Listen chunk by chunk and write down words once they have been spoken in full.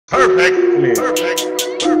Perfect. Perfect.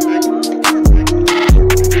 Perfect.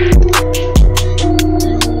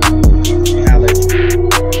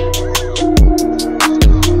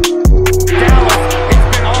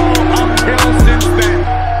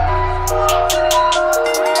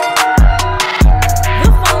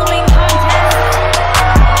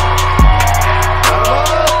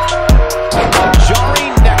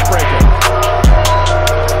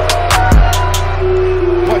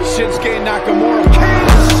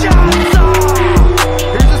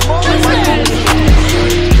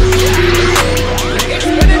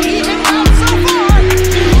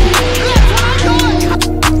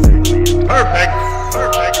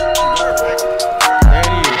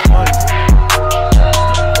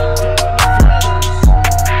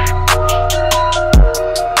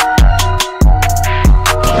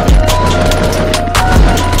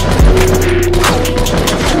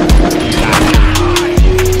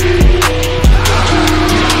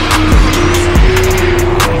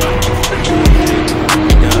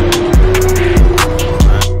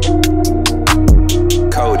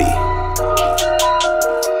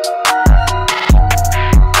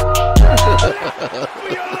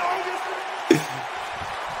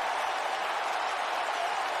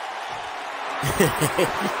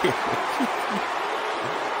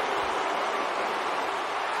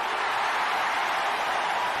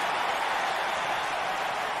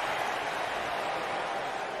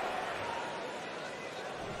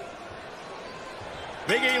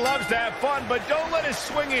 Big E loves to have fun, but don't let his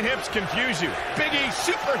swinging hips confuse you. Big E's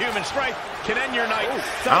superhuman strength can end your night.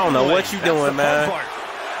 I don't know what you doing, man. What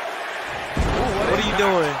are you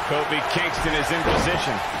doing? Kofi Kingston is in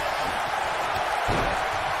position.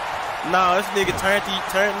 No, this nigga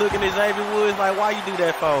turned looking at Xavier Woods like, why you do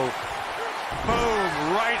that for? Boom,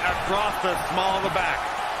 right across the small of the back.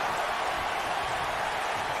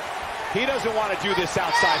 He doesn't want to do this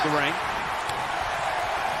outside the ring.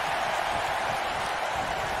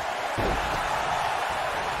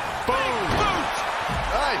 Boom, boot.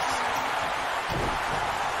 Nice.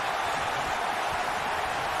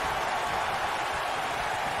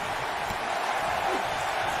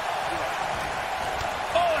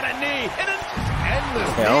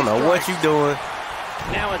 I don't know what you doing.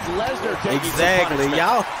 Now it's Lesnar taking exactly.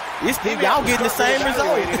 Y'all getting the same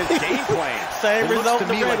result. Same result to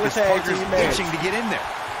me like this partner's match. itching to get in there.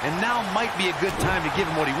 And now might be a good time to give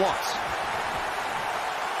him what he wants.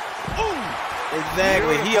 Ooh.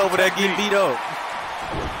 Exactly. He over there getting beat up.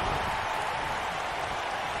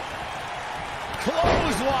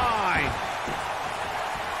 Clothesline.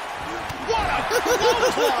 What a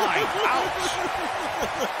clothesline. Ouch.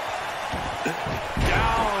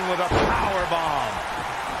 Down with a power bomb.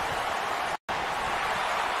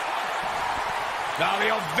 Now the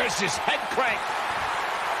old vicious head crank.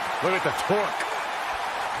 Look at the torque.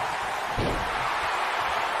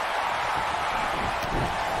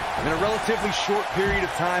 In a relatively short period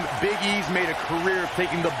of time, Big E's made a career of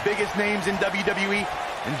taking the biggest names in WWE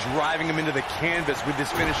and driving them into the canvas with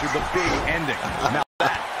this finisher, the big ending. Now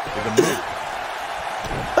that is a move.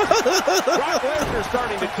 Brock Lesnar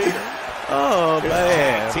starting to teeter. Oh,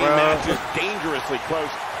 man, team match is dangerously close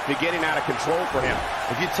to getting out of control for him.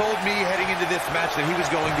 If you told me heading into this match that he was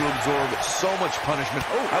going to absorb so much punishment,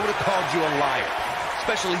 I would have called you a liar.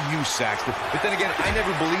 Especially you, Saxton. But then again, I never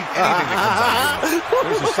believe anything that comes out of you.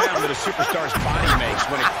 There's a sound that a superstar's body makes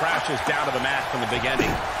when it crashes down to the mat from the big ending.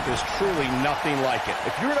 There's truly nothing like it.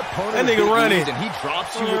 If you're an opponent that nigga running and he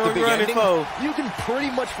drops you with the big ending, you can pretty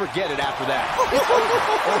much forget it after that. It's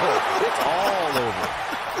over. It's all over.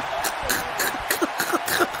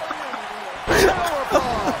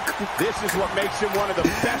 This is what makes him one of the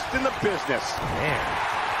best in the business. Man.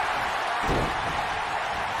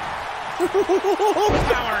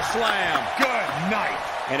 Power slam. Good night.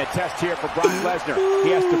 And a test here for Brock Lesnar.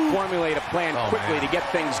 He has to formulate a plan quickly to get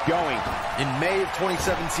things going. In May of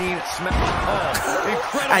 2017, incredible.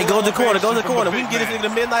 Hey, go to the corner. Go to the corner. We can get this in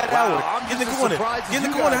the midnight hour. Get in the corner. Get in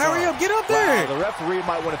the corner. Hurry up. Get up there. The referee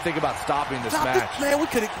might want to think about stopping this match. Man, we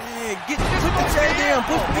could have. Put the chair down.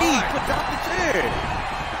 Push B. Drop the chair.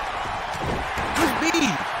 Push B.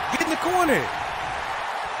 Get in the corner.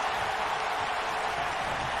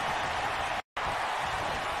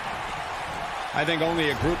 I think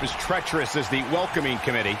only a group as treacherous as the welcoming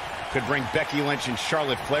committee could bring Becky Lynch and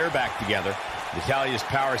Charlotte Flair back together. Natalia's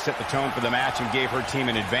power set the tone for the match and gave her team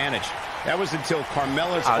an advantage. That was until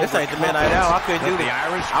Carmella's this ain't the midnight hour. I couldn't do the it.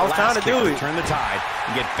 Irish I was trying to do it. Turn the tide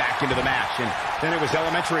and get back into the match. And then it was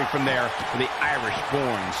elementary from there for the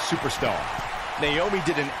Irish-born superstar. Naomi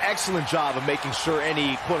did an excellent job of making sure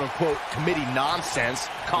any quote-unquote committee nonsense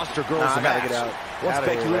cost her girls the match. Once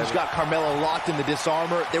Becky Lynch got Carmella locked in the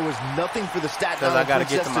disarmor, there was nothing for the Staten Island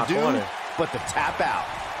Princess to do but to tap out.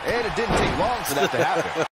 And it didn't take long for that to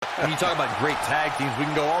happen. When you talk about great tag teams, we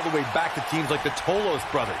can go all the way back to teams like the Tolos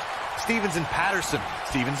brothers, Stevens and Patterson,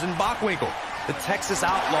 Stevens and Bockwinkel, the Texas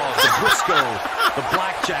Outlaws, the Briscoes, the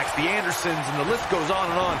Blackjacks, the Andersons, and the list goes on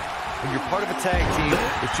and on. When you're part of a tag team,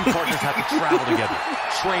 the two partners have to travel together,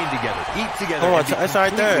 train together, eat together, and be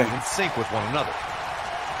completely in sync with one another.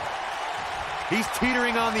 He's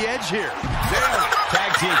teetering on the edge here.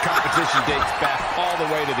 Tag team competition dates back all the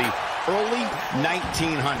way to the early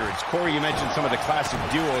 1900s. Corey, you mentioned some of the classic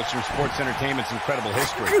duos from sports entertainment's incredible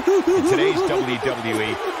history. In today's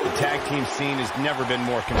WWE, the tag team scene has never been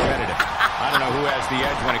more competitive. I don't know who has the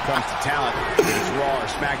edge when it comes to talent, if it's Raw or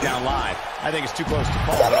SmackDown Live. I think it's too close to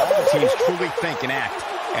call, but all the teams truly think and act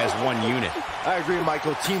as one unit. I agree,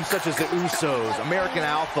 Michael. Teams such as the Usos, American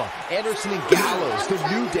Alpha, Anderson and Gallows, The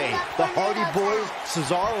New Day, the Hardy Boys,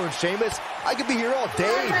 Cesaro and Sheamus. I could be here all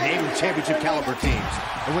day naming championship caliber teams.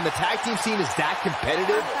 And when the tag team scene is that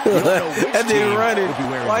competitive, you don't know which team will be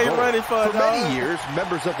wearing gold. For many years,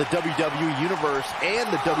 members of the WWE Universe and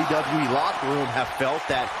the WWE locker room have felt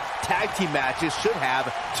that tag team matches should have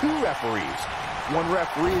two referees. One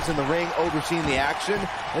referee is in the ring overseeing the action,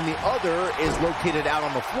 and the other is located out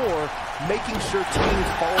on the floor, making sure teams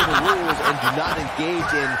follow the rules and do not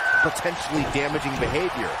engage in potentially damaging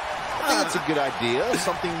behavior. I think it's a good idea,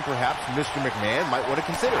 something perhaps Mr. McMahon might want to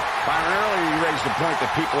consider. Byron, earlier you raised a point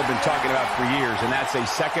that people have been talking about for years, and that's a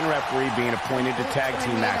second referee being appointed to tag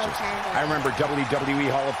team matches. I remember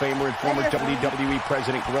WWE Hall of Famer and former WWE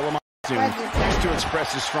President Gorilla used to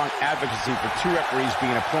express his strong advocacy for two referees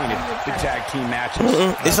being appointed to tag team matches.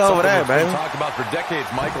 It's over there, man. We've talked about for decades,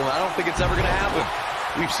 Michael, and I don't think it's ever going to happen.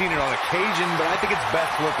 We've seen it on occasion, but I think it's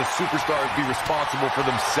best to let the superstars be responsible for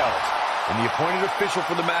themselves. And the appointed official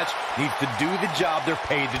for the match needs to do the job they're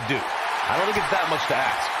paid to do. I don't think it's that much to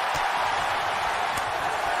ask.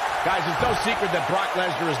 Guys, it's no secret that Brock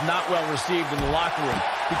Lesnar is not well received in the locker room.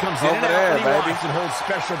 He comes in and out when he wants and holds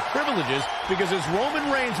special privileges because, as Roman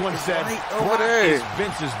Reigns once said, Brock is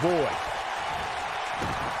Vince's boy.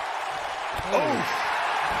 Oh.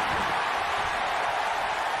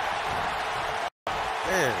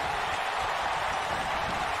 Man.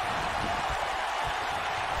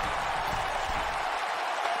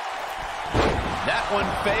 That one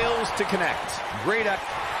fails to connect. Great up.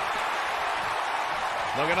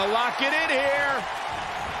 They're going to lock it in here.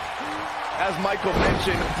 As Michael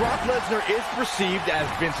mentioned, Brock Lesnar is perceived as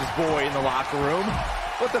Vince's boy in the locker room.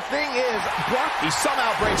 But the thing is, Brock, he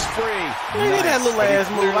somehow breaks free. Look at that little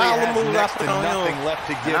ass move. All the moves I put on nothing him. left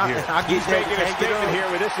to give here. He's making a statement here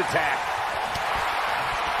with this attack.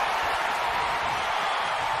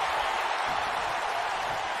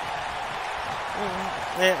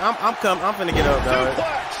 Man, I'm finna get up, dog.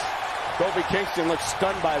 Kofi Kingston looks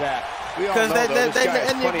stunned by that. Because they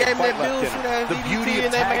gave me that bullshit. The beauty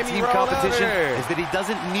of tag team competition is that he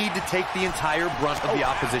doesn't need to take the entire brunt of the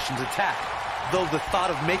opposition's attack. Though the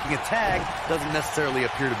thought of making a tag doesn't necessarily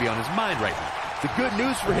appear to be on his mind right now. The good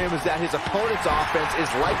news for him is that his opponent's offense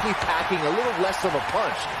is likely packing a little less of a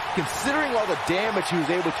punch, considering all the damage he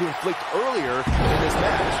was able to inflict earlier in this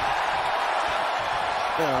match.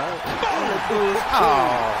 They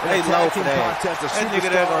low for that. That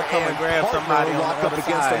nigga there gonna come and grab somebody locked up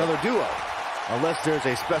against another duo. Unless there's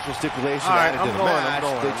a special stipulation added to the match,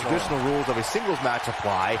 the traditional rules of a singles match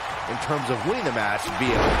apply in terms of winning the match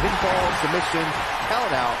via pinfall, submission,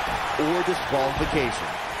 count out, or disqualification.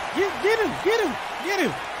 Get him! Get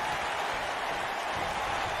him!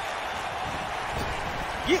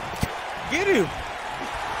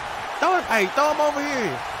 Throw him over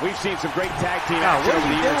here. We've seen some great tag team action over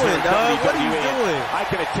the years. What are you doing? I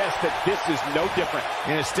can attest that this is no different.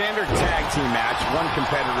 In a standard tag team match, one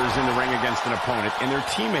competitor is in the ring against an opponent, and their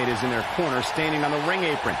teammate is in their corner standing on the ring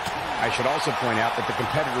apron. I should also point out that the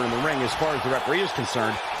competitor in the ring, as far as the referee is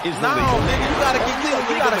concerned, is no, nigga, you gotta get this.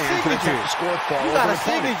 You got a signature. You got a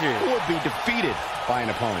signature. Or be defeated by an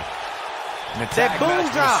opponent. In a tag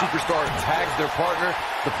match, when a superstar tags their partner,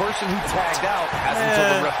 the person who tagged out has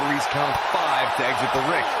until the referee's count of 5 to exit the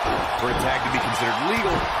ring. For a tag to be considered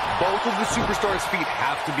legal, both of the superstars' feet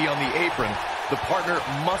have to be on the apron. The partner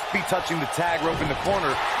must be touching the tag rope in the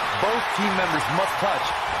corner. Both team members must touch,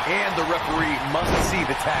 and the referee must see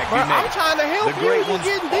the tag be made. I'm trying to help you. The great ones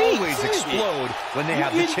always explode when they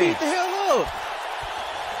have the chance. Get the hell up.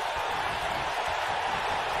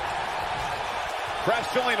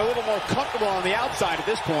 Perhaps feeling a little more comfortable on the outside at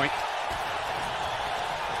this point.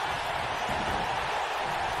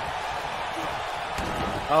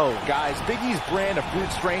 Oh, guys, Big E's brand of brute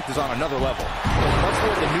strength is on another level. Much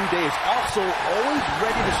more the New Day is also always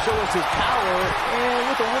ready to show us his power, and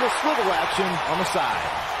with a little swivel action on the side.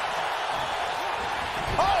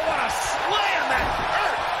 Oh, what a slam! That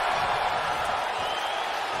hurt!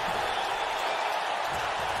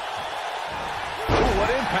 Ooh,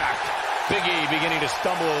 what impact! Big E beginning to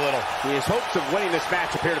stumble a little. His hopes of winning this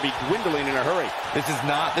match appear to be dwindling in a hurry. This is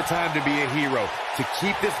not the time to be a hero. To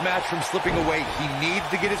keep this match from slipping away, he needs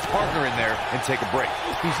to get his partner in there and take a break.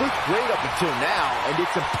 He's looked great up until now, and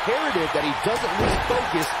it's imperative that he doesn't lose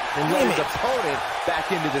focus and let his opponent back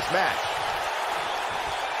into this match.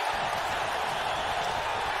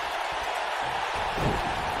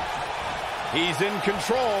 He's in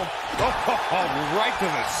control. Oh, right to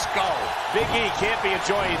the skull. Big E can't be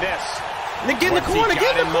enjoying this. Then get in the corner,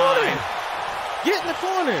 get in the corner. Get in the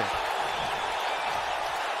corner.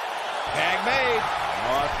 Tag made.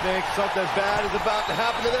 Oh, I think something bad is about to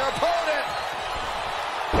happen to their opponent.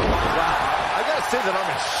 Wow, I gotta say that I'm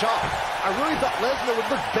in shock. I really thought Lesnar would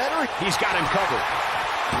look better. He's got him covered.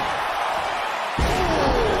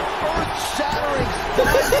 Earth-shattering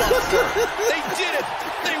spinebuster. They did it.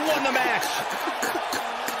 They won the match.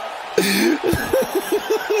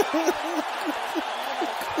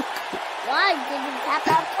 Why did you tap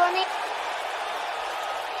out for me?